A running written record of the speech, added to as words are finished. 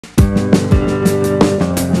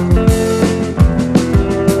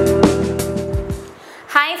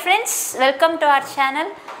Welcome to our channel.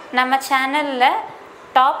 நம்ம சேனல்ல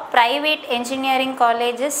top private engineering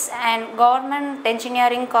colleges and government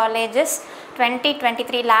engineering colleges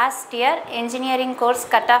 2023 last year engineering course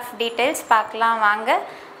cutoff details பார்க்கலாம் வாங்க.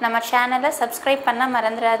 நம்ம சேனலை சப்ஸ்கிரைப் பண்ண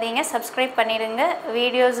மறந்துடாதீங்க. சப்ஸ்கிரைப் பண்ணிடுங்க.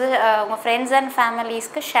 வீடியோஸ் உங்கள் ஃப்ரெண்ட்ஸ் அண்ட்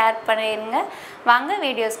ஃபேமிலிஸ்க்கு ஷேர் பண்ணிடுங்க. வாங்க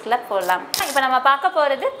வீடியோஸ்க்குள்ளே போகலாம். இப்போ நம்ம பார்க்க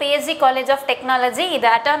போகிறது PSG College of Technology. இது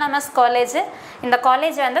அட்டானமஸ் காலேஜ். இந்த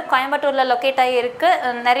காலேஜ் வந்து கோயம்புத்தூரில் லொக்கேட் ஆகியிருக்கு.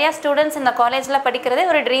 நிறையா ஸ்டூடெண்ட்ஸ் இந்த காலேஜில் படிக்கிறதே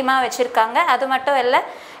ஒரு ட்ரீமாக வச்சுருக்காங்க. அது மட்டும் இல்லை,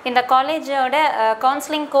 இந்த காலேஜோட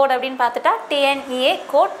கவுன்சிலிங் கோட் அப்படின்னு பார்த்துட்டா TNEA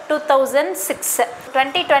code 2006.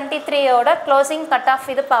 2023யோட closing cut off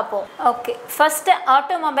இது பார்ப்போம். Okay, first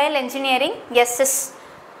automobile engineering SS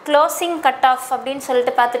closing cut off அப்படின்னு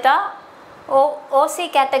சொல்லிட்டு பார்த்துட்டா OC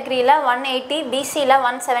கேட்டகரியில் 180, BCயில்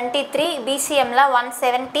 173, BCMல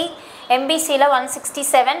 170, MBCயில்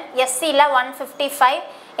 167, SCயில் 155,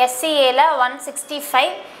 SCAயில்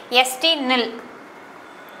 165, ST nil.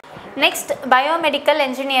 Next, biomedical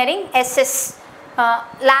engineering SS.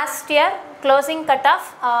 Last year closing cutoff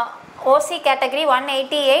OC category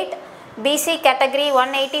 188, BC category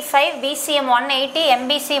 185, BCM 180,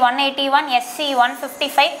 MBC 181, SC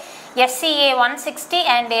 155, SCA 160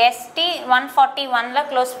 and ST 141ல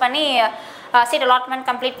close பண்ணி seat allotment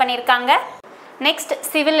complete பண்ணியிருக்காங்க. Next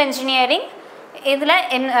civil engineering. இதில்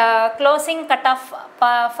closing cut off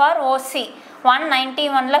for OC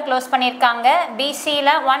 191ல close பண்ணியிருக்காங்க,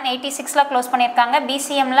 BCயில் 186ல close பண்ணியிருக்காங்க,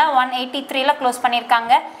 BCMல 183ல close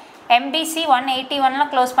பண்ணியிருக்காங்க, MBC 181ல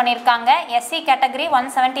close பண்ணியிருக்காங்க, SC category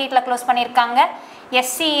 178ல close பண்ணியிருக்காங்க,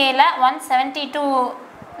 SCAல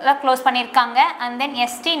 172ல close பண்ணியிருக்காங்க and then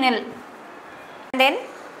ST nil. Then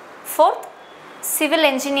fourth civil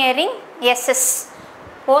engineering SS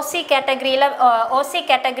OC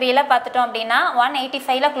கேட்டகரியில் பார்த்துட்டோம் அப்படின்னா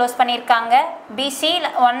 185ல க்ளோஸ் பண்ணியிருக்காங்க, BC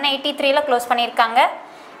 183ல க்ளோஸ் பண்ணியிருக்காங்க,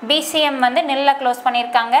 BCM வந்து நில்ல க்ளோஸ்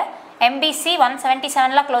பண்ணியிருக்காங்க, MBC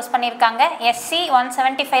 177ல க்ளோஸ் பண்ணியிருக்காங்க, SC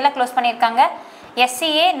 175ல க்ளோஸ் பண்ணியிருக்காங்க,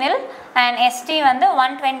 SCA nil and ST வந்து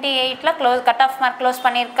 128ல கட் ஆஃப் மார்க் க்ளோஸ்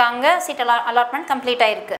பண்ணியிருக்காங்க. சீட் அலாட்மெண்ட் கம்ப்ளீட்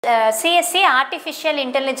ஆகிருக்கு. CSC artificial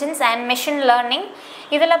intelligence and machine learning.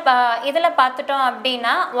 இதில் பார்த்துட்டோம்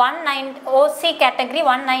அப்படின்னா OC category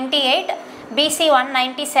 198, BC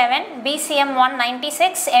 197, BCM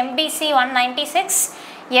 196, MBC 196,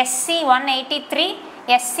 SC 183,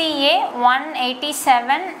 SCA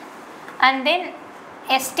 187 and then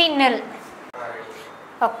ST nil.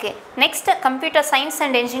 Okay, next computer science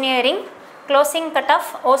and engineering closing cutoff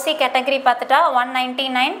OC category பார்த்துட்டா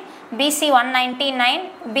 199, BC 199,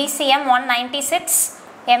 BCM 196,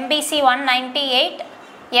 MBC 198,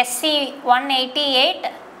 SC 188,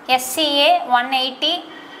 SCA 180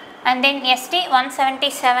 and then ST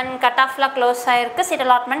 177 cutoffல close ஆகிருக்கு. Seat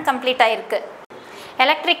allotment complete ஆகிருக்கு.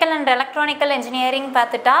 Electrical and electronical engineering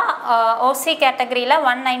பார்த்துட்டா OC கேட்டகரியில்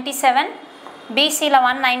 197, BCயில்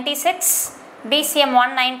 196, BCM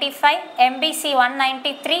 195, MBC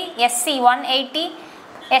 193, SC 180,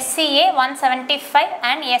 SCA 175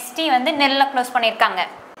 and ST வந்து நெல்ல close பண்ணியிருக்காங்க.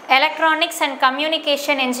 Electronics and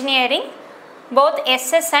communication engineering both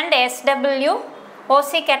SS and SW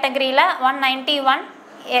OC கேட்டகரியில் 191,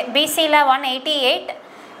 BCயில் 188,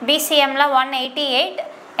 BCMல 188,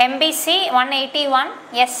 MBC 181,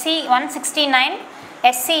 SC 169,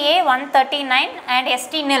 SCA 139 and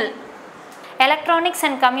ST nil. Electronics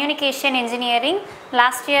and communication engineering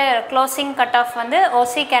last year closing cut off வந்து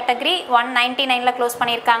OC category 199ல close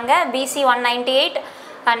பண்ணியிருக்காங்க, BC 198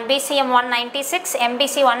 and BCM 196,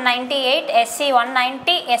 MBC 198, SC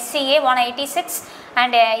 190, SCA 186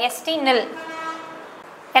 and ST nil.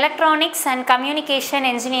 Electronics and communication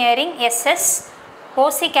engineering SS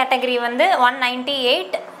OC category வந்து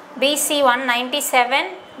 198, BC 197,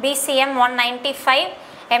 BCM 195,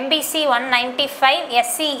 MBC 195,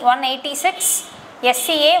 SC 186,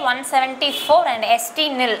 SCA 174 and ST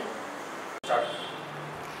nil.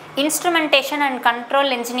 Instrumentation and control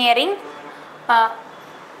engineering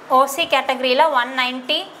OC கேட்டகரியில்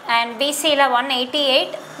 190 and BCயில்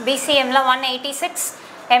 188, BCMல 186,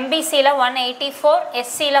 MBCயில் 184,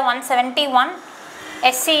 SCயில் 171,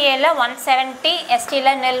 SCAல 170,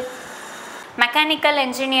 STல nil. Mechanical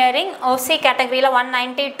engineering OC கேட்டகரியில்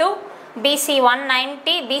 192, BC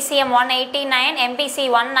 190, BCM 189, MBC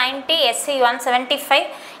 190, SC 175,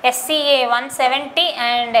 SCA 170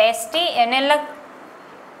 and ST nil.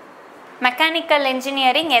 Mechanical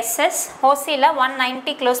engineering SS OCயில்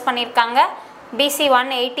 190 close பண்ணியிருக்காங்க, BC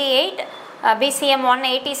 188, BCM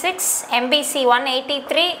 186, MBC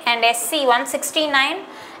 183 and SC 169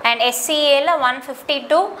 and SCAல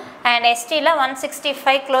 152 and STல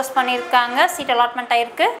 165 close பண்ணியிருக்காங்க. Seat allotment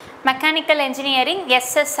ஆகிருக்கு. Mechanical engineering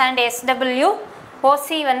SS and SW OC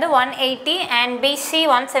வந்து 180 and BC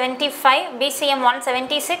 175, BCM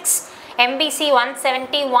 176, MBC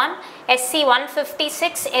 171, SC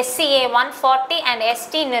 156, SCA 140 and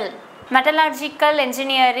ST nil. Metallurgical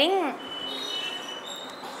Engineering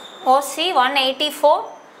OC 184,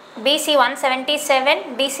 BC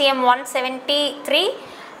 177, BCM 173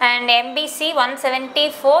 and MBC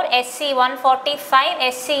 174, SC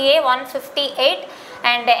 145, SCA 158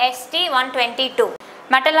 and ST 122.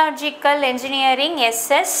 Metallurgical Engineering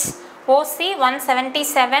SS OC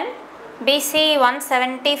 177, BC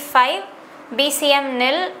 175, BCM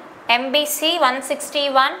nil, MBC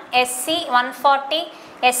 161, SC 140,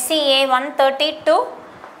 SCA 132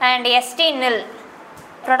 and ST nil.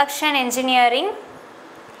 Production Engineering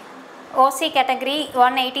OC category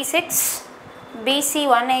 186, BC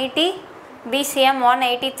 180, BCM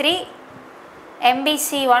 183, MBC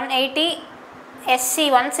 180, SC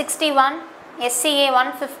 161, SCA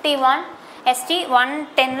 151, ST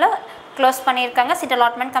 110ல close பண்ணியிருக்காங்க. Seat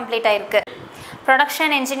allotment complete ஆயிருக்கு.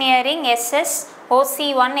 Production engineering SS OC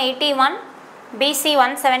 181, BC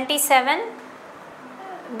 177,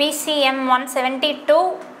 BCM 172,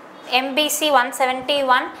 MBC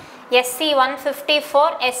 171, SC 154,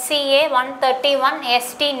 SCA 131,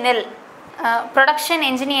 ST nil. Production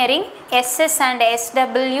Engineering SS and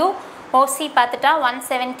SW OC பார்த்துட்டா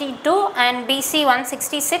 172 and BC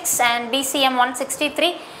 166 and BCM 163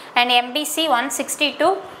 and MBC 162,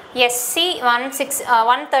 SC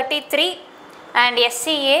 133 and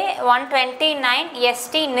SCA 129,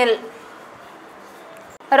 ST nil.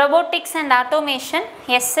 Robotics and Automation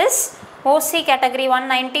SS OC category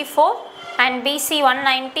 194 and BC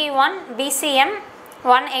 191, BCM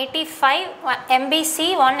 185, MBC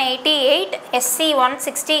 188, SC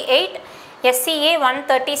 168, SCA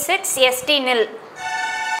 136, ST nil.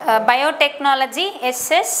 Biotechnology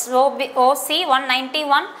SS OC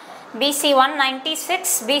 191, BC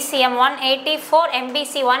 196, BCM 184,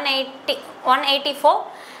 MBC 184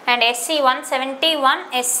 and SC 171,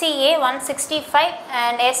 SCA 165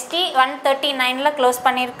 and ST 139ல close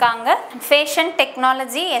பண்ணியிருக்காங்க. Fashion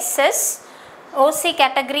Technology SS OC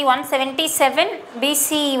category 177, BC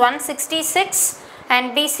 166 and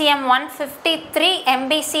BCM 153,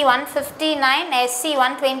 MBC 159, SC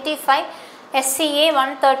 125, SCA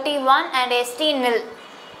 131 and ST nil.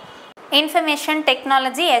 Information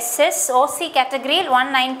Technology SS OC category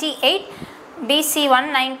 198, BC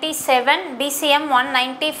 197, BCM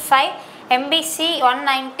 195, MBC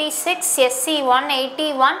 196, SC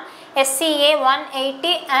 181, SCA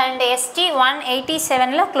 180 and ST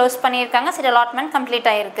 187ல close பண்ணியிருக்காங்க. Seat allotment complete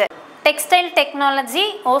ஆயிருக்கு. Textile Technology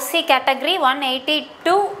OC category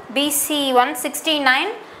 182, BC 169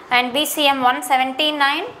 and BCM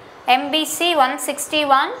 179, MBC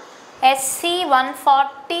 161, SC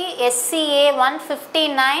 140, SCA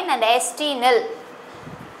 159 and ST nil.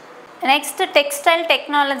 Next Textile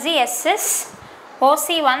Technology SS OC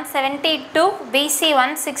 172, BC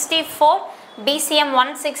 164, BCM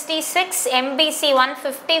 166, MBC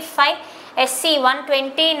 155, SC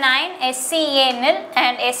 129, SCA nil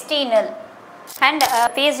and ST nil. And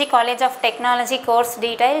PSG College of Technology course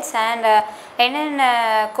details and என்னென்ன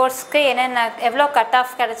கோர்ஸ்க்கு என்னென்ன எவ்வளோ cut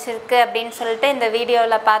off கிடச்சிருக்கு அப்படின்னு சொல்லிட்டு இந்த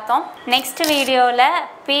வீடியோவில் பார்த்தோம். Next வீடியோவில்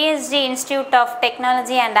PSG institute of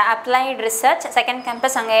technology and applied research second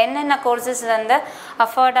campus அங்கே என்னென்ன கோர்சஸ் வந்து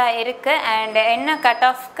அஃபோர்டாக இருக்குது அண்ட் என்ன கட்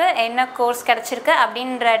ஆஃப்க்கு என்ன கோர்ஸ் கிடச்சிருக்கு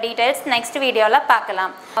அப்படின்ற டீட்டெயில்ஸ் நெக்ஸ்ட் வீடியோவில்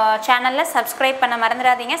பார்க்கலாம். சேனலில் சப்ஸ்கிரைப் பண்ண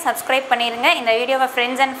மறந்துடாதீங்க, சப்ஸ்கிரைப் பண்ணிடுங்க. இந்த வீடியோவை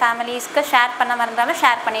ஃப்ரெண்ட்ஸ் அண்ட் ஃபேமிலிஸ்க்கு ஷேர் பண்ண மறந்தாலும்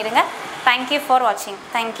ஷேர் பண்ணிடுங்க. தேங்க்யூ ஃபார் வாட்சிங்.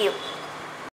 தேங்க்யூ.